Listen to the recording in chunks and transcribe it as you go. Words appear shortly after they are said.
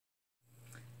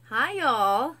Hi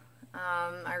y'all.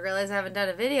 I realize I haven't done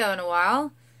a video in a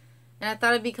while, and I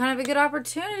thought it'd be kind of a good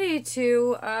opportunity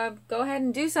to go ahead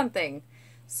and do something.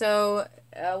 So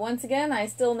once again, I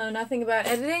still know nothing about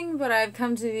editing, but I've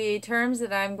come to the terms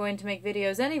that I'm going to make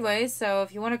videos anyway. So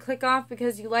if you want to click off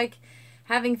because you like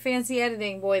having fancy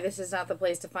editing, boy, this is not the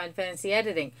place to find fancy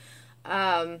editing.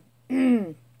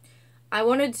 I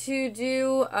wanted to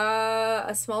do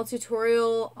a small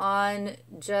tutorial on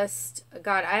just,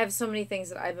 God, I have so many things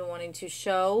that I've been wanting to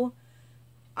show.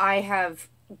 I have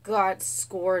got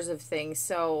scores of things,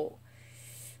 so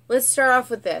let's start off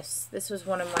with this. This was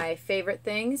one of my favorite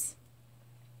things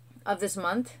of this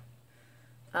month.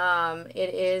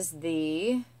 It is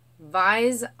the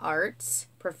Visart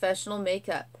Professional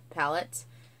Makeup Palette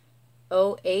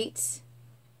 08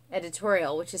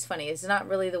 editorial, which is funny. It's not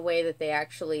really the way that they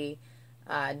actually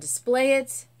display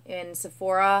it in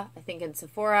Sephora. I think in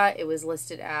Sephora it was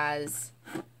listed as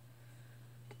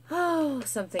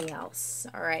something else.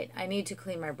 Alright, I need to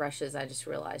clean my brushes. I just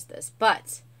realized this.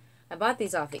 But I bought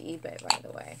these off of eBay, by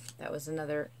the way. That was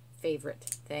another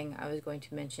favorite thing I was going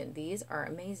to mention. These are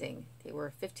amazing. They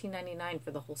were $15.99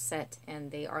 for the whole set,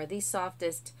 and they are the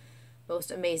softest,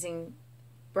 most amazing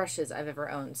brushes I've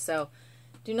ever owned. So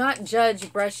do not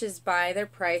judge brushes by their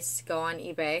price. Go on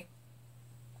eBay.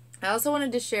 I also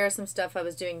wanted to share some stuff I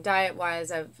was doing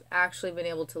diet-wise. I've actually been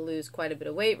able to lose quite a bit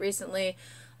of weight recently.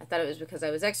 I thought it was because I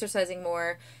was exercising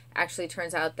more. Actually,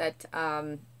 turns out that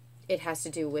it has to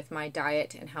do with my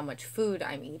diet and how much food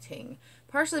I'm eating.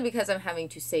 Partially because I'm having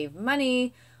to save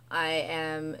money. I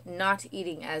am not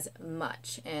eating as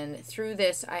much. And through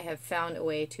this, I have found a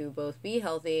way to both be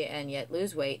healthy and yet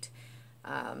lose weight.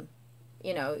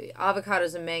 You know,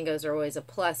 avocados and mangoes are always a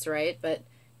plus, right? But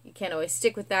you can't always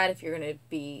stick with that if you're going to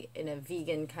be in a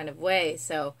vegan kind of way.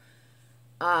 So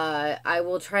I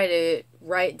will try to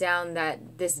write down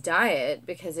this diet,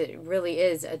 because it really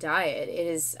is a diet. It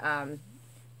is,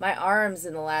 my arms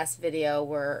in the last video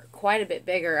were quite a bit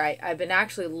bigger. I've been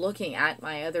actually looking at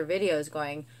my other videos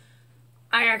going,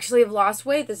 I actually have lost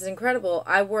weight. This is incredible.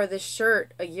 I wore this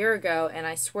shirt a year ago, and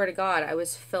I swear to God, I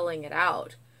was filling it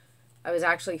out. I was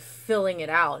actually filling it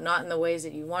out, not in the ways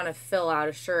that you want to fill out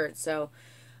a shirt. So,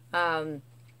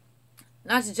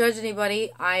 not to judge anybody,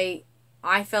 I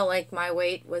felt like my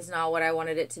weight was not what I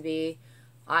wanted it to be.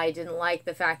 I didn't like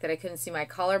the fact that I couldn't see my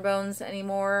collarbones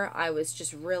anymore. I was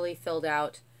just really filled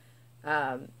out.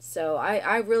 So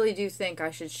I really do think I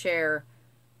should share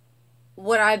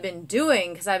what I've been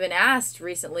doing, because I've been asked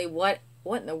recently, what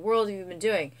in the world have you been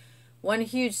doing? One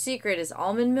huge secret is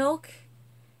almond milk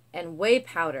and whey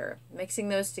powder. Mixing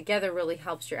those together really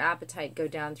helps your appetite go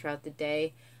down throughout the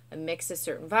day. A mix of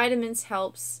certain vitamins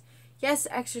helps. Yes,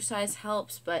 exercise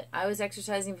helps, but I was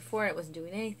exercising before and it wasn't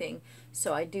doing anything.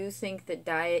 So I do think that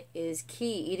diet is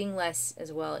key. Eating less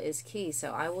as well is key.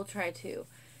 So I will try to.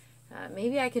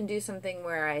 Maybe I can do something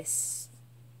where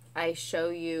I show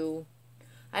you,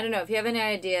 I don't know, if you have any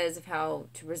ideas of how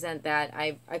to present that.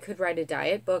 I could write a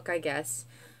diet book, I guess.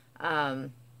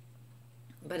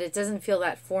 But it doesn't feel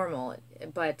that formal.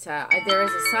 But there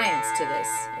is a science to this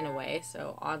in a way,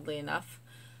 so oddly enough.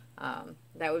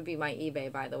 That would be my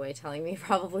eBay, by the way, telling me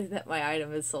probably that my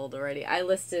item is sold already. I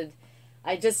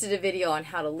just did a video on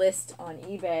how to list on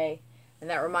eBay, and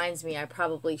that reminds me I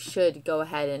probably should go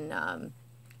ahead and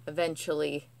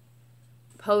eventually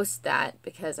post that,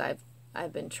 because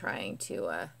I've been trying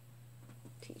to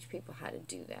teach people how to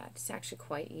do that. It's actually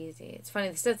quite easy. It's funny,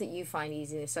 the stuff that you find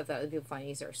easy and the stuff that other people find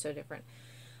easy are so different.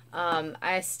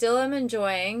 I still am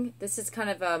enjoying, this is kind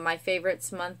of my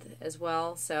favorites month as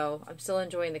well, so I'm still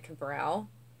enjoying the brow.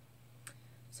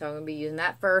 So I'm going to be using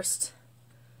that first.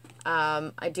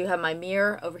 I do have my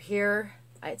mirror over here.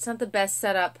 It's not the best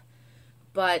setup,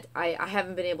 but I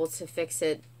haven't been able to fix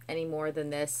it any more than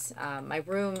this. My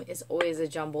room is always a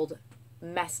jumbled,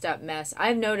 messed up mess.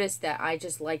 I've noticed that I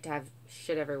just like to have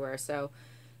shit everywhere, so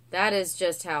that is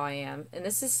just how I am. And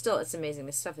this is still, it's amazing.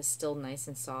 This stuff is still nice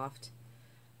and soft.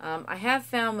 I have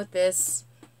found with this,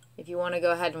 if you want to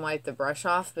go ahead and wipe the brush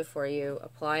off before you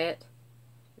apply it,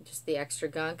 just the extra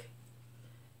gunk,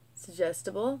 it's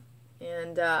adjustable.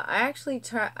 And I actually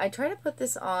try to put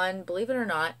this on, believe it or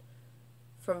not,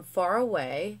 from far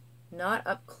away, not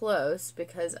up close,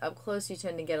 because up close you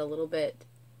tend to get a little bit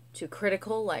too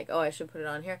critical, like, oh, I should put it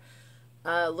on here.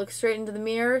 Look straight into the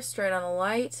mirror, straight on the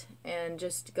light, and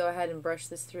just go ahead and brush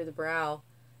this through the brow.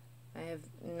 I have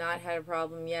not had a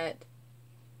problem yet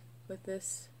with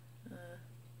this.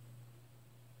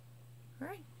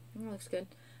 Alright, that looks good.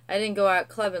 I didn't go out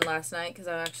clubbing last night because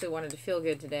I actually wanted to feel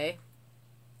good today.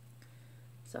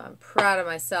 So I'm proud of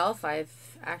myself.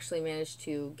 I've actually managed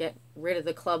to get rid of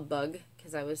the club bug,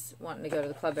 because I was wanting to go to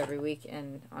the club every week,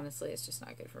 and honestly, it's just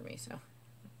not good for me, so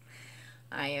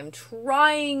I am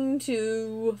trying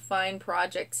to find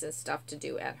projects and stuff to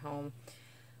do at home.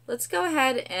 Let's go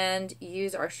ahead and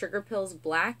use our Sugar Pills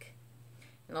Black,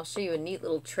 and I'll show you a neat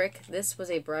little trick. This was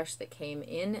a brush that came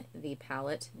in the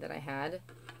palette that I had,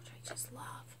 which I just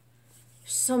love.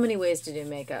 There's so many ways to do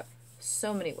makeup.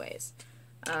 So many ways.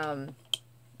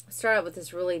 Start out with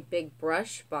this really big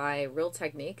brush by Real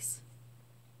Techniques.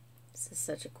 This is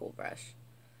such a cool brush.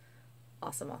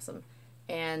 Awesome, awesome.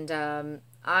 And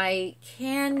I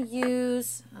can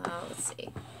use, let's see.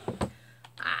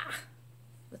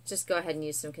 Let's just go ahead and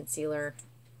use some concealer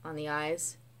on the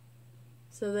eyes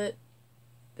so that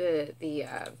the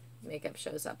makeup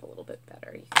shows up a little bit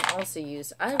better. You can also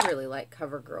use, I really like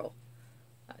CoverGirl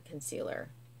concealer,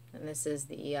 and this is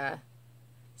the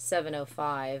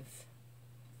 705.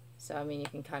 So, I mean, you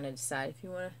can kind of decide if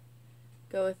you want to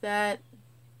go with that.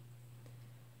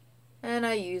 And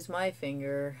I use my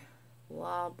finger.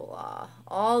 Blah, blah.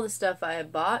 All the stuff I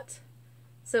have bought.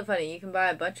 So funny. You can buy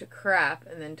a bunch of crap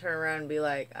and then turn around and be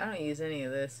like, I don't use any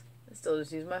of this. I still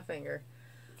just use my finger.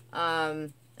 I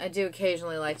do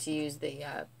occasionally like to use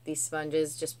these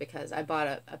sponges just because I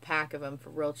bought a pack of them for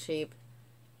real cheap.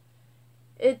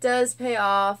 It does pay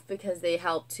off because they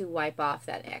help to wipe off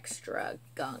that extra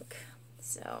gunk.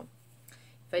 So,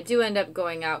 if I do end up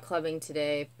going out clubbing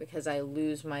today because I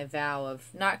lose my vow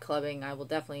of not clubbing, I will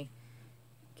definitely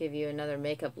give you another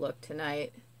makeup look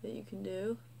tonight that you can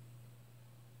do.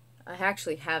 I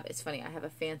actually have, it's funny, I have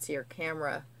a fancier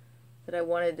camera that I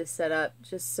wanted to set up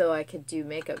just so I could do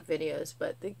makeup videos,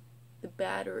 but the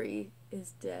battery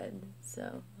is dead,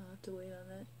 so I'll have to wait on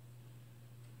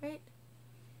that. Right?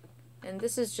 And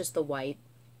this is just the white.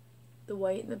 The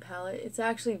white in the palette. It's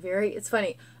actually very, it's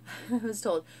funny. I was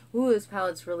told, ooh, this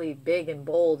palette's really big and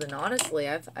bold, and honestly,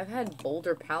 I've had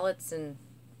bolder palettes and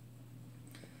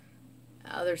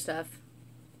other stuff.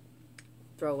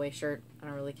 Throwaway shirt. I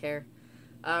don't really care.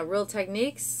 Real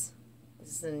Techniques.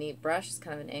 This is a neat brush. It's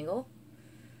kind of an angle.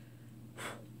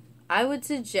 I would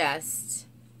suggest,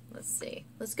 let's see,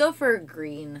 let's go for a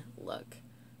green look.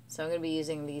 So I'm going to be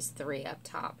using these three up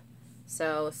top.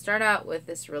 So start out with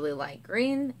this really light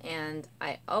green, and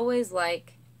I always go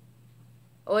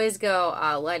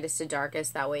lightest to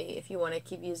darkest. That way, if you want to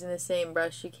keep using the same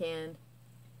brush, you can.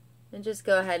 And just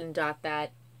go ahead and dot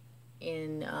that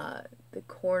in the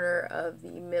corner of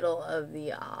the middle of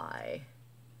the eye.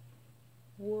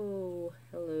 Whoa,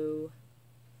 hello.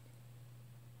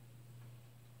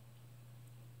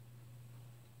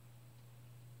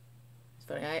 It's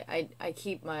funny, I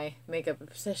keep my makeup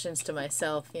obsessions to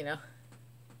myself, you know.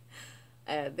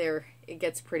 It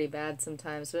gets pretty bad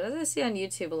sometimes. But as I see on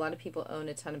YouTube, a lot of people own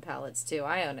a ton of palettes too.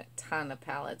 I own a ton of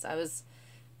palettes. I was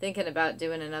thinking about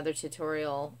doing another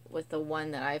tutorial with the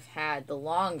one that I've had the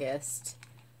longest,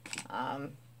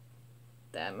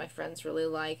 that my friends really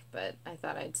like, but I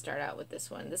thought I'd start out with this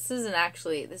one. This is an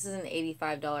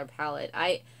 $85 palette.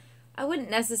 I wouldn't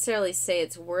necessarily say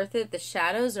it's worth it. The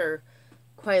shadows are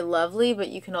quite lovely, but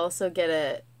you can also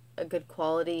get a good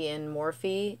quality in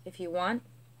Morphe if you want.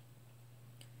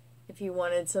 If you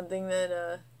wanted something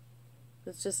that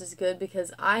that's just as good,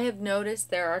 because I have noticed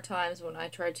there are times when I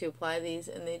try to apply these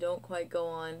and they don't quite go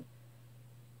on.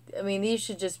 I mean, these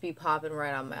should just be popping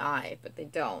right on my eye, but they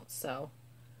don't, so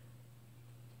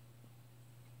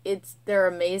they're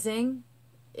amazing.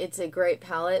 It's a great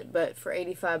palette, but for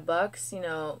 85 bucks, you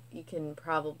know, you can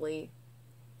probably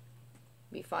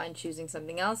be fine choosing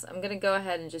something else. I'm going to go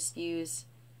ahead and just use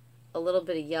a little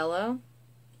bit of yellow.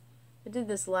 I did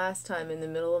this last time in the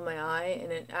middle of my eye,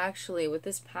 and it actually, with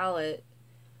this palette,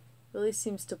 really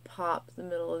seems to pop the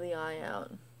middle of the eye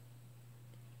out.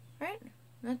 Alright,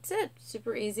 that's it.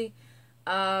 Super easy.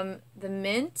 The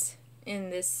mint in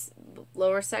this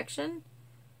lower section,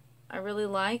 I really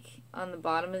like on the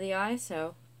bottom of the eye,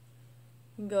 so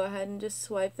you can go ahead and just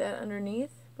swipe that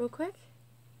underneath real quick.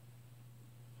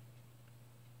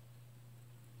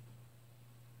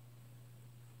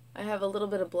 I have a little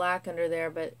bit of black under there,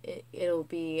 but it'll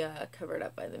be covered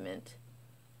up by the mint.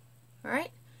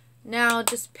 Alright, now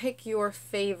just pick your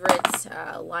favorite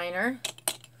liner.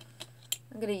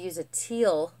 I'm going to use a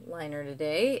teal liner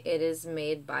today. It is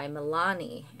made by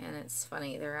Milani, and it's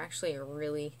funny, they're actually a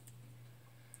really,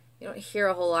 you don't hear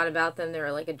a whole lot about them.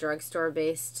 They're like a drugstore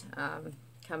based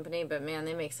company, but man,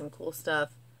 they make some cool stuff.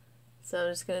 So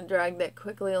I'm just going to drag that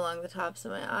quickly along the tops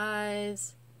of my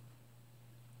eyes.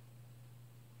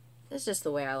 It's just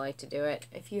the way I like to do it.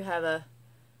 If you have a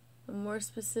more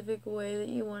specific way that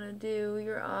you want to do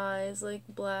your eyes, like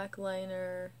black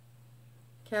liner,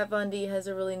 Kat Von D has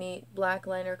a really neat black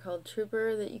liner called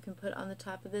Trooper that you can put on the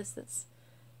top of this. That's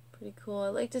Pretty cool. I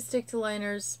like to stick to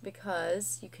liners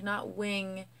because you cannot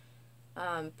wing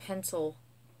pencil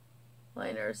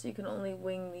liners. You can only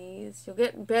wing these. You'll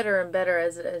get better and better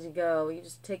as you go. You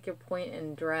just take your point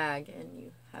and drag, and you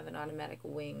have an automatic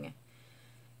wing.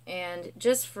 And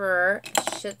just for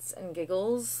shits and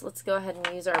giggles, let's go ahead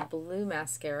and use our blue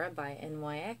mascara by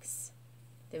NYX.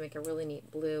 They make a really neat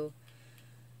blue.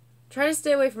 Try to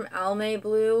stay away from Almay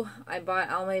blue. I bought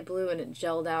Almay blue and it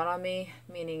gelled out on me,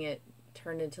 meaning it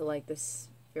turned into like this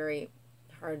very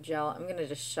hard gel. I'm going to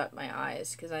just shut my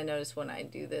eyes because I notice when I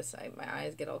do this, my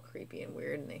eyes get all creepy and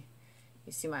weird, and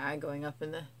you see my eye going up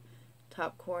in the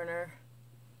top corner.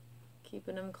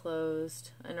 Keeping them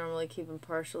closed. I normally keep them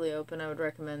partially open. I would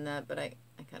recommend that, but I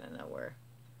kind of know where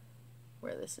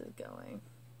this is going.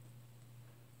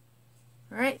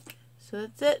 Alright, so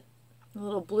that's it. A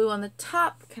little blue on the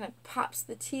top kind of pops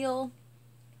the teal.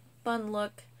 Fun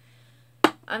look.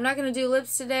 I'm not going to do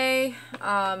lips today,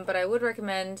 but I would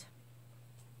recommend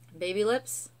baby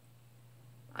lips.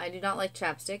 I do not like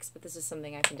chapsticks, but this is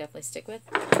something I can definitely stick with.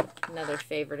 Another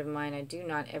favorite of mine I do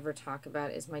not ever talk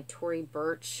about is my Tory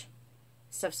Burch.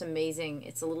 Stuff's amazing.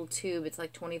 It's a little tube. It's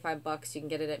like 25 bucks. You can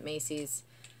get it at Macy's.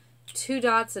 2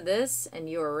 dots of this and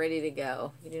you are ready to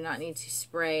go. You do not need to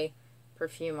spray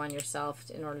perfume on yourself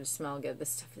in order to smell good.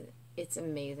 This stuff, it's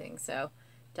amazing. So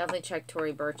definitely check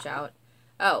Tory Burch out.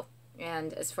 Oh,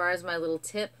 and as far as my little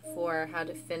tip for how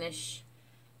to finish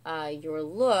your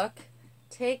look,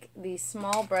 take the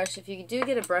small brush. If you do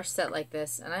get a brush set like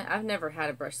this, and I've never had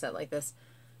a brush set like this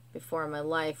before in my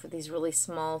life, with these really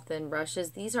small thin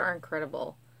brushes. These are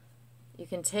incredible. You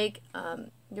can take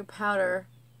your powder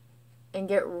and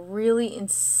get really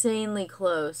insanely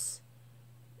close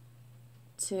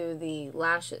to the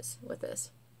lashes with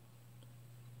this,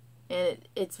 and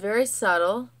it's very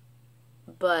subtle,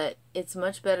 but it's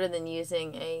much better than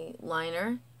using a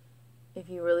liner if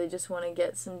you really just want to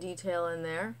get some detail in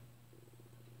there.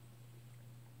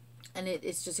 And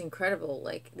it's just incredible.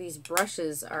 Like, these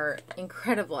brushes are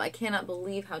incredible. I cannot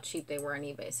believe how cheap they were on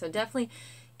eBay. So definitely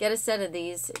get a set of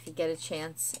these if you get a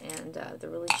chance. And they're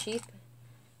really cheap.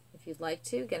 If you'd like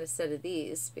to, get a set of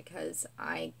these because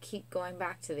I keep going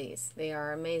back to these. They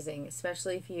are amazing,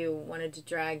 especially if you wanted to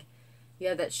drag. You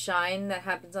have that shine that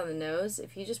happens on the nose.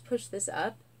 If you just push this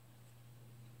up,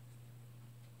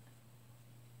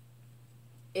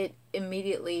 it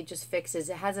immediately just fixes.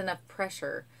 It has enough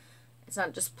pressure. It's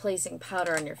not just placing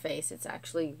powder on your face. It's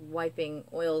actually wiping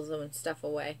oils and stuff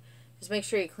away. Just make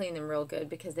sure you clean them real good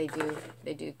because they do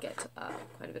get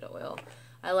quite a bit of oil.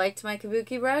 I liked my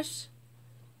Kabuki brush.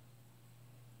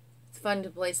 It's fun to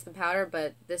place the powder,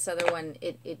 but this other one,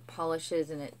 it polishes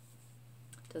and it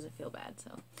doesn't feel bad.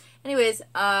 So anyways,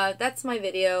 that's my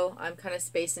video. I'm kind of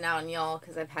spacing out on y'all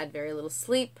because I've had very little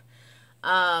sleep.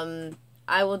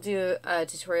 I will do a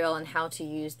tutorial on how to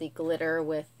use the glitter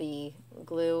with the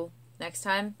glue next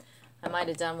time. I might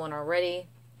have done one already,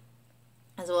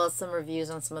 as well as some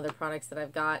reviews on some other products that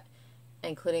I've got,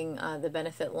 including the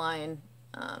Benefit line.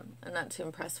 I'm not too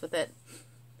impressed with it.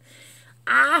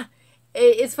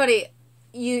 It's funny.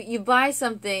 You buy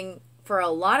something for a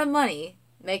lot of money,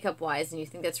 makeup-wise, and you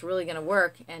think that's really going to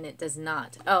work, and it does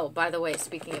not. Oh, by the way,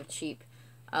 speaking of cheap,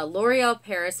 L'Oreal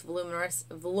Paris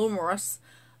Voluminous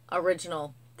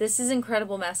Original. This is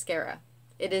incredible mascara.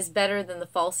 It is better than the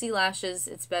Falsy Lashes.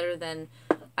 It's better than,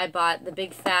 I bought the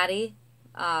Big Fatty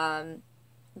by,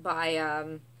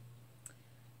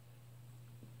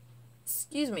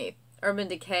 Urban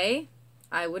Decay.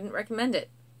 I wouldn't recommend it.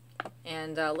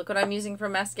 And look what I'm using for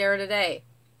mascara today.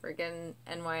 Friggin'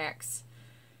 NYX.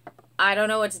 I don't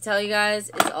know what to tell you guys.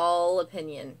 It's all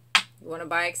opinion. You want to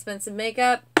buy expensive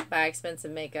makeup? Buy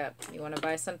expensive makeup. You want to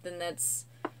buy something that's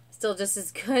still just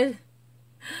as good?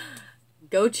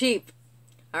 Go cheap.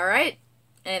 Alright?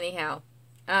 Anyhow.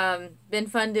 Been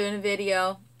fun doing a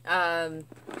video.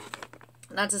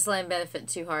 Not to slam Benefit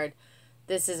too hard.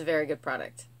 This is a very good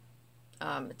product.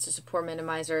 It's just a pore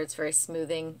minimizer. It's very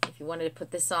smoothing. If you wanted to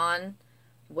put this on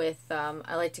with,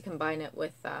 I like to combine it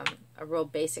with a real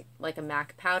basic, like a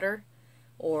MAC powder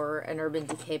or an Urban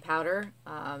Decay powder.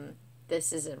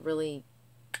 This is a really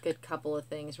good couple of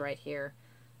things right here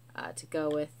to go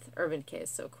with. Urban Decay is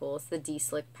so cool. It's the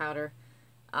D-Slick powder.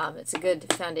 It's a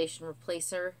good foundation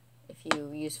replacer. If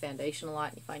you use foundation a lot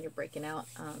and you find you're breaking out,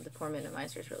 the pore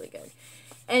minimizer is really good.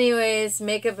 Anyways,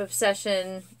 makeup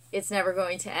obsession, it's never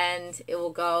going to end. It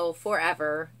will go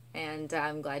forever, and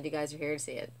I'm glad you guys are here to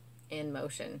see it in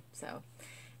motion. So,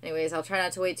 anyways, I'll try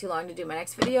not to wait too long to do my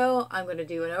next video. I'm going to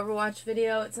do an Overwatch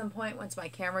video at some point once my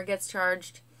camera gets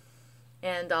charged,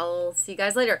 and I'll see you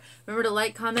guys later. Remember to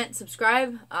like, comment,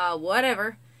 subscribe,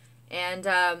 whatever, and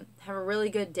have a really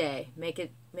good day. Make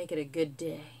it make it a good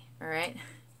day. All right?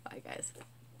 Bye, guys.